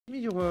me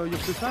your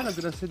PayPal, I'm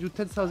gonna send you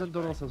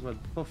 $10,000 as well,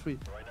 for free.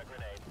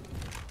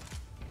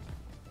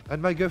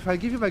 And my girlfriend,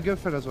 I'll give you my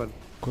girlfriend as well.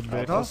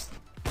 No?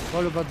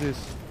 All about this.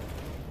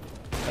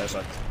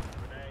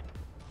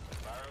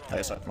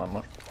 Exakt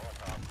mamma.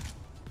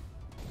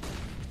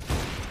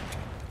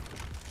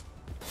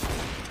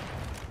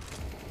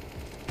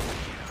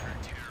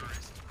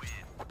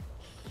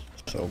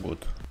 So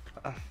good.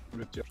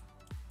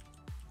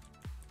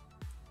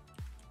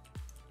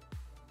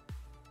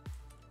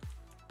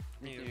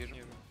 Не вижу.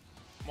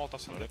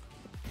 Молотов сандык.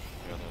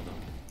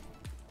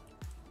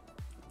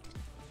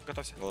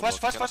 Готовься. Флэш,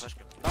 флэш, флэш.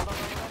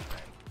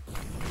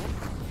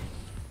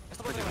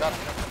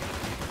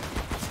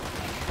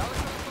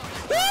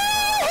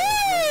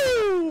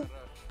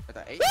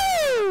 Это эй?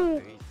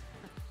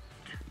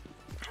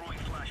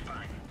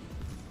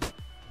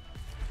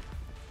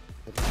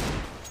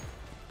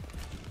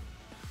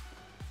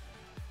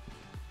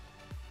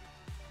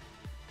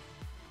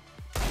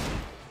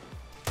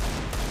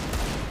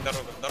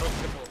 Дорога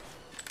припол.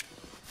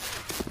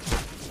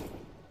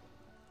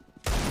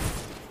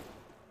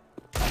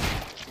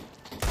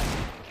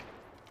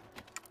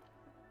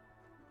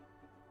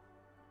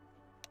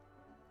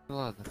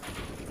 Ладно.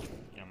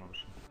 Я могу.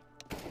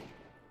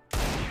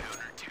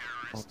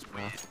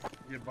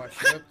 Ебать,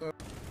 это...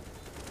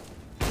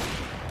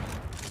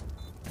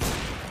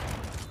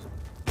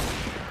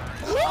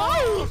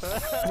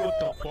 What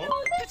the fuck?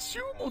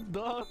 Почему,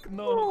 мудак,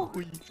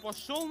 нахуй?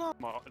 Пошел на...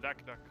 Дак.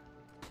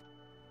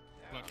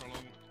 Black or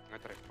long? I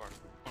try far.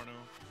 Or no?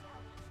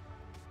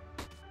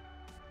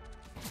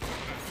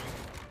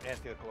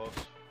 Can't get close.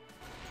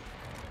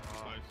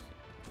 Nice.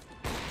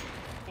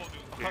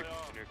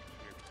 Nuke.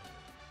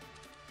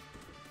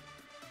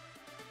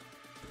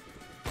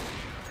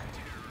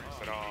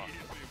 Bra.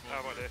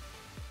 Där var det.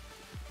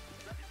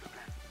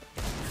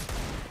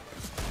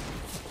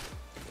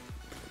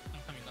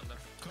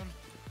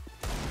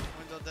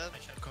 Window dead.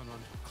 Con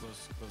one.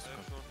 Close.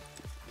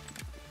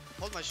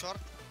 Hold my short.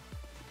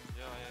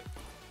 Yeah.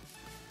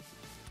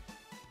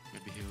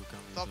 Maybe he will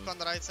come. Top con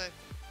right side.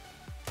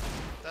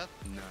 Dead.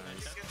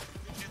 Nice.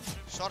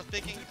 Short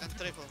picking and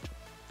triple.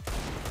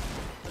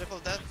 Triple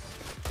dead.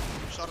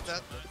 Short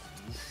dead.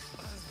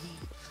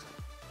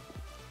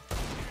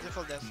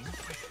 Triple dead.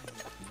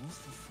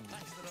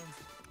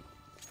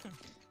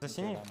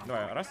 Засини.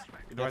 Давай, раз.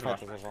 И давай два.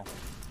 Зажал.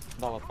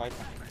 Да, вот файт.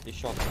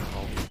 Еще один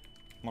зажал.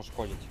 Можешь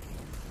ходить.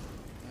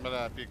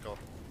 Бля, пикал.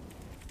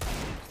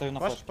 Стою на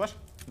Флэш, флеш. флэш.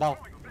 Дал.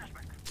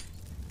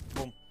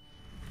 Бум.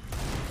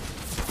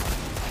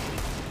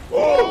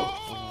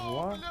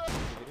 Во.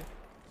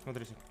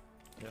 Смотрите.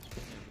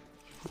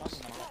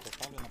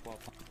 Ставлю на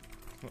плату.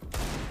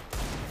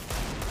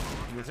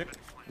 Язык.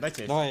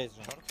 Дайте. Давай,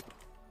 Эйджи.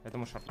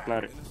 Этому шарт.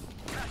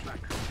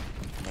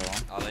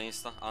 Ale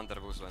insta, under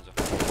był będzie.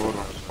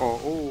 Kurwa.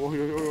 Oj.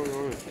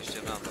 Jeszcze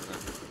jeden under.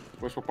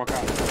 Wyszło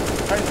paka.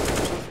 Дай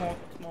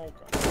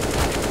смоука.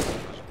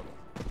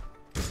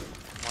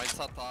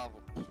 Majca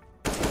tawu.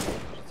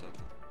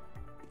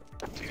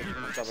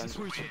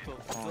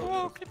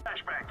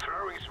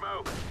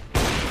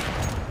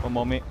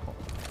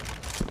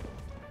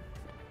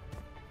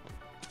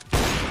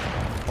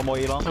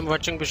 I'm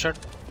watching Bishop.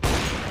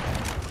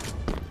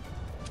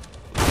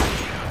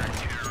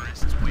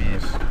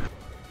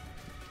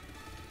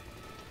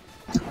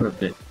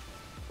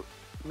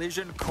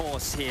 Collision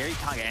course here. He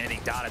can't get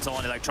anything done. It's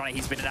on electroNic.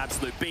 He's been an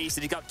absolute beast,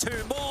 and he's got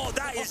two more.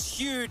 That is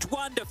huge.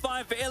 1 to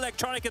 5 for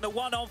electroNic in the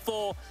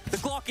 1-on-4. The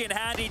Glock in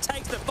hand. He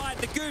takes the fight.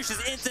 The Goose is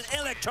instant.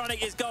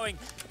 electroNic is going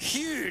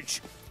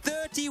huge.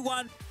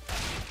 31.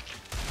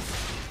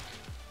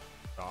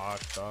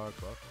 Tak.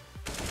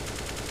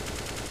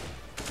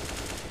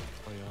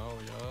 Oh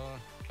ja.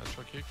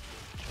 Klatscher Kick.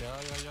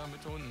 Ja,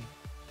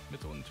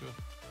 Mitte unten Tür.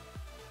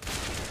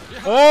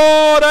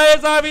 Oh, da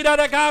ist er wieder,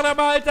 der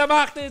Karneval, der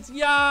macht es,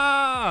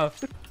 ja!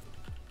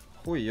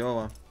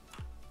 Хуёво.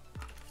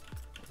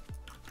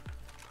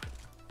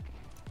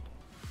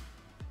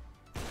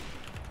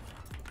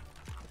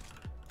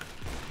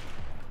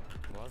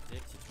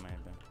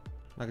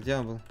 А где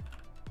он был?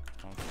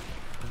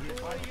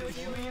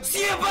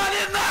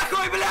 Съебали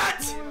нахуй,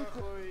 блядь!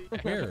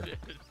 Where?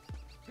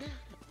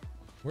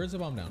 Where's the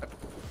bomb now?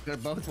 They're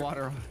both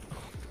water.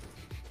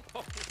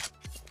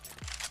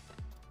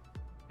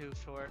 Too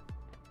short.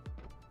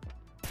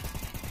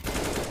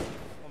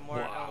 One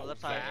more on the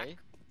left side.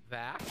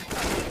 Back.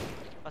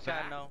 Left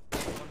side, no.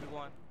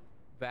 1v1.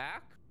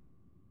 Back.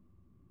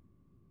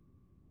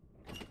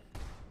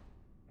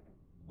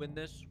 Win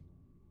this?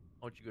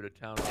 Why don't you go to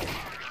town?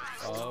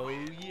 Oh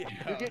yeah.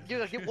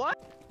 Get what?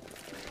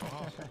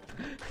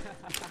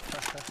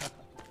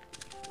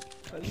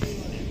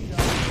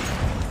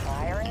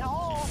 Fire in the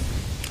hole.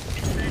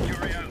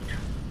 Incendiary out.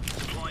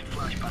 Deploying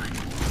flashbang.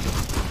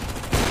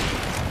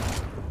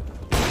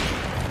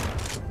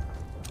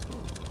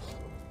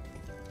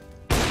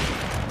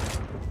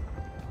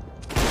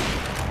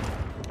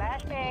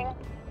 Flashbang.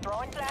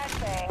 Throwing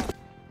flashbang.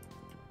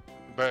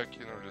 Б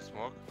кинули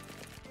смог.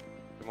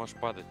 Ты можешь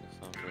падать на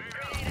самом деле.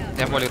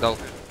 Я молик дал.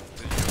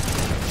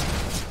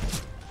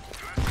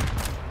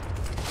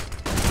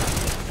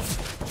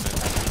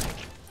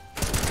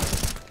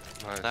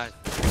 Nice.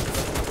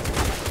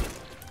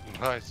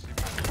 Nice.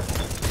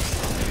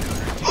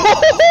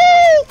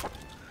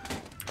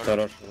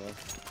 Хорош.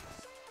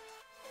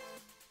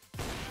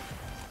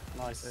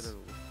 Nice.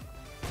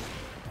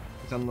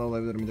 Bir tane daha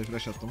alabilirim, bir de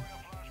flash attım.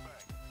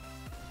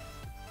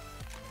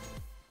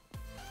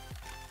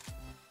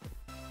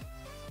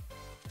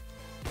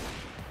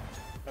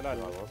 Helal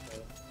abi.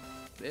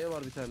 E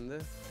var bir tane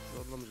de.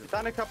 Zorlamayacak. Bir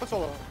tane kapı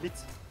sola. Bit.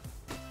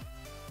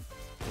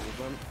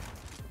 Oradan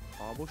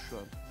A boş şu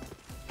an.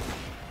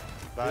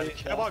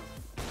 Belki. Bak.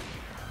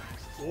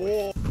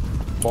 Oo.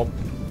 Bob.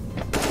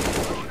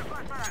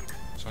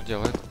 Что он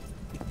делает?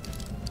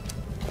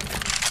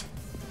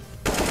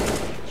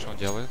 Что он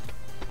делает?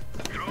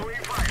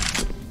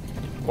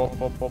 Bob,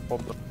 bob, bob,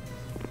 bob.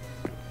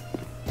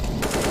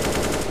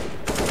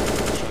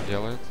 Что он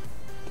делает?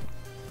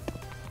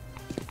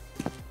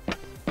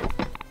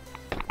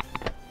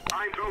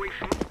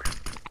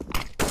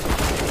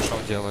 Что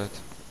он делает?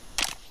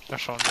 А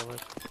что он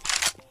делает?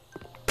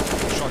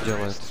 Что он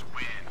делает?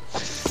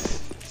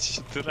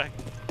 Дурак.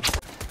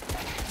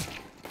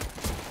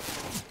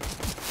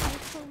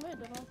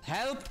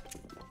 Help!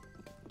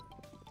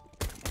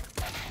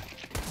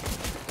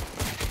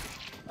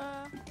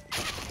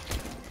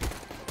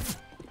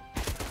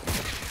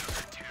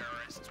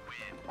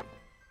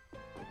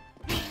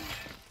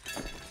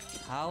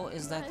 How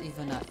is that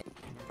even a...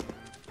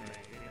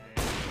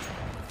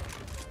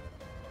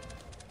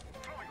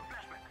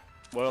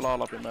 Voi olla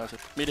alapi mä sit.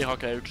 Midi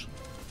hakee yksi.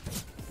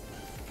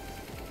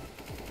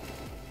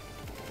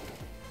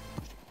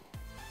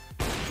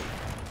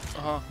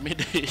 Aha,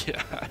 midi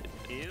jää.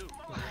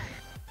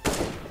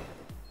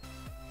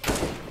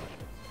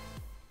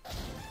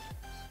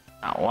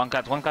 One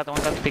cut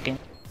picking.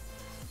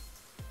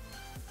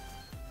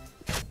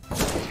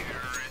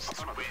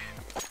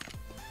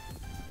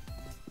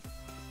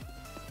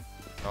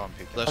 No, I'm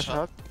picking. Flash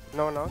out.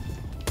 No. Drop.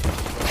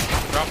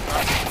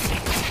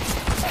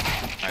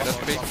 I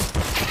just pick.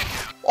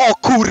 O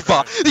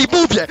kurwa! I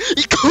mówię!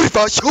 I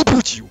kurwa się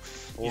obudził!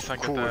 O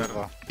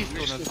kurwa.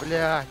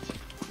 Блять.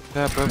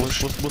 Да,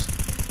 буст.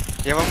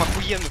 Я вам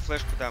охуенную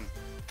флешку дам.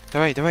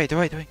 Давай.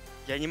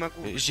 Я не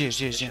могу. Жди.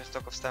 Сейчас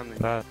только встану.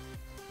 Да.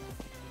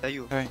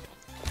 Даю. Давай.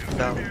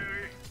 Дал.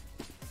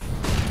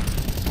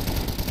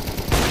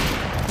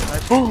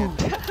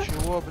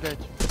 Чего, блять?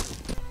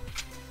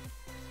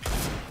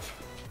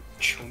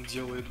 Что он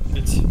делает,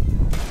 блядь?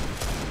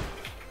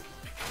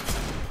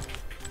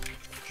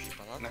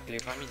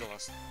 Наклеивай до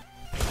вас.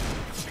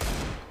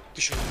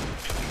 Ты чё?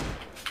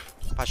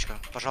 Пачка,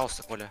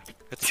 пожалуйста, Коля.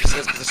 Это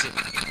пиздец, подожди.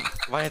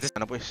 Ваня, ты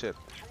на bullshit.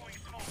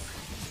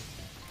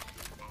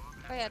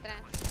 Estoy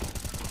atrás.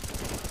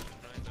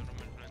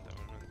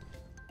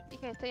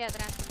 Dije, estoy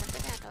atrás. Si me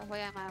pelean, los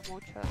voy a amar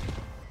mucho.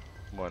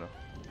 Bueno.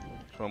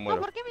 Yo me No,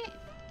 muero. ¿por qué me...?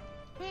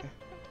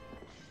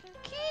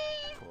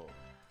 ¿Qué?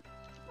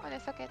 Hola,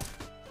 socket.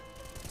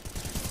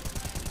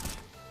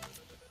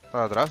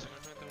 ¿Estás atrás?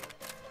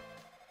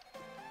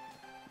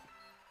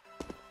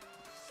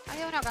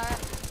 Había uno acá, a ver.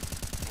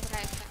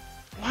 Era ese.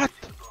 What?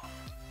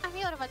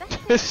 Amigo, ¿lo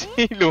mataste?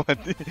 Sí, lo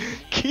maté.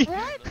 ¿Qué?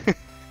 What?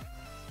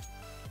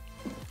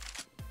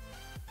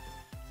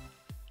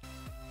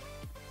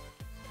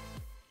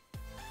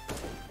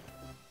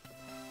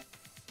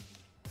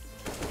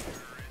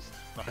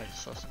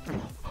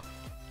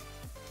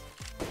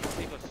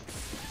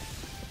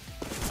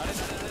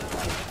 Nice.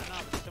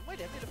 Se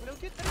muere, mira, pero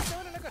 ¿qué tal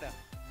esta en la cara?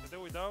 Te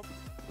tengo cuidado.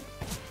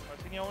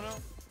 Palcinia 1.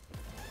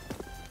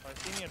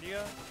 Palcinia,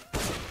 liga.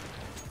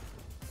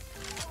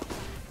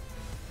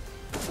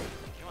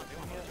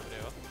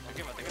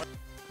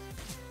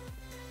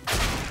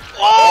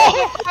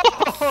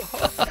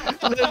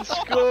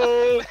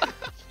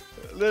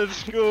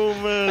 Let's go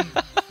man.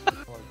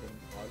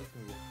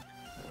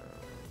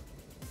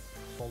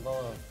 Solda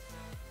var.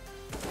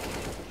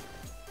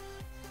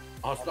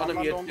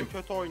 Aslanım yettim.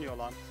 Kötü oynuyor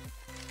lan.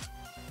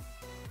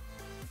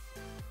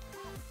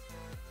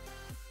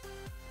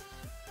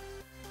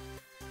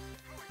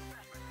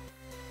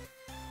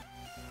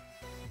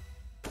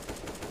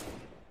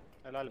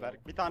 Helal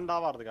Berk. Bir tane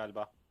daha vardı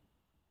galiba.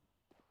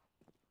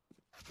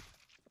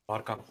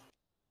 Arkan.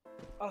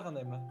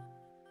 Arkandayım ben.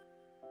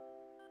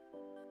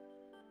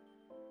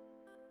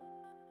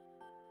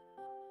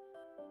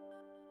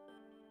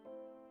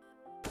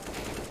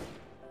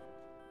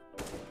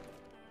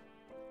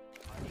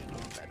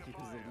 Belki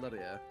kızdırdılar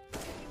ya.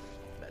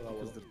 Belki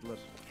kızdırdılar.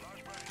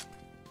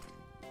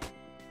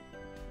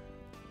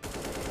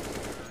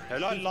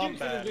 Helal lan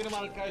be. Benim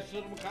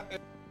arkadaşlarımı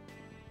katlet.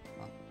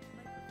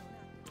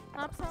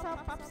 Up.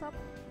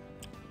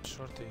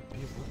 Short AP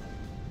bu.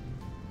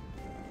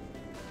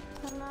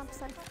 Ne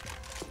yapsak?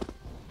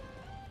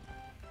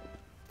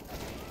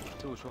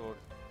 Too short.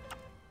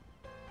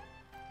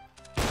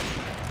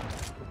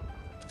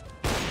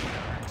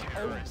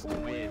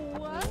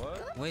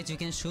 Wait, you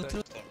can shoot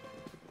through?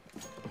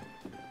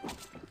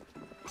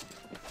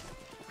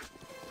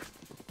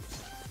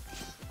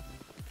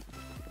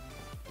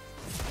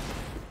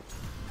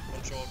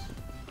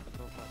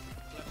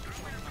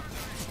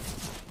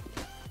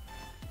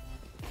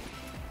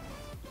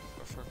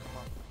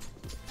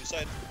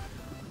 side.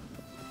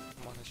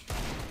 Manage.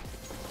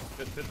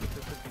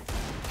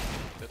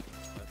 Hit.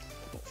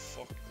 Oh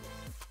fuck.